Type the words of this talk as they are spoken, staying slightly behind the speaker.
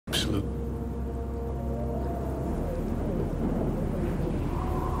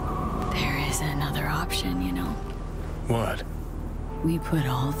another option, you know? What? We put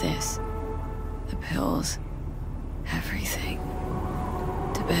all this, the pills, everything,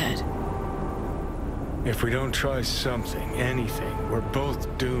 to bed. If we don't try something, anything, we're both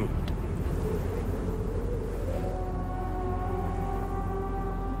doomed.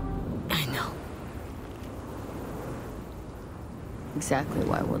 I know. Exactly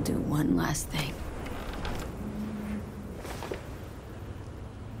why we'll do one last thing.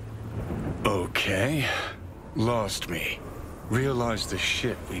 Okay. Lost me. Realize the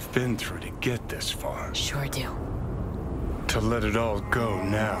shit we've been through to get this far. Sure do. To let it all go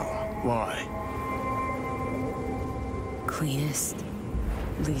now. Why? Cleanest,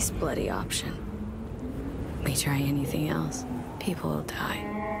 least bloody option. We try anything else, people will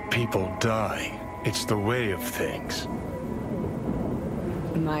die. People die. It's the way of things.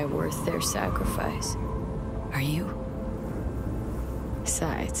 Am I worth their sacrifice? Are you?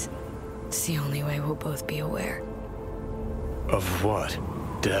 Besides, it's the only way we'll both be aware. Of what?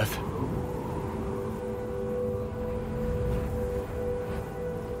 Death?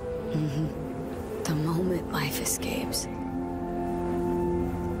 Mm-hmm. The moment life escapes.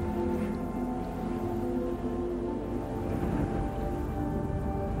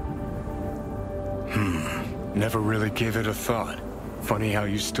 Never really gave it a thought. Funny how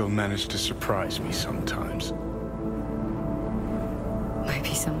you still manage to surprise me sometimes. Might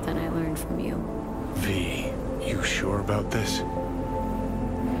be something I learned from you. V, you sure about this?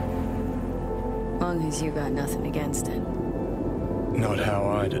 Long as you got nothing against it. Not how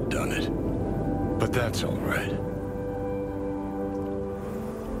I'd have done it. But that's all right.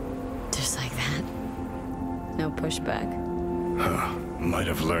 Just like that? No pushback? Huh. Might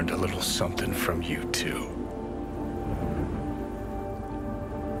have learned a little something from you, too.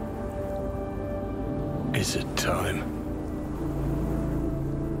 Is it time?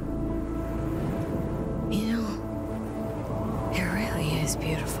 You know, it really is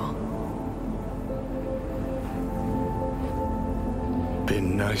beautiful.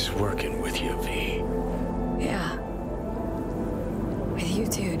 Been nice working with you, V. Yeah. With you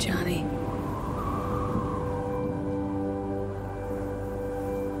too, Johnny.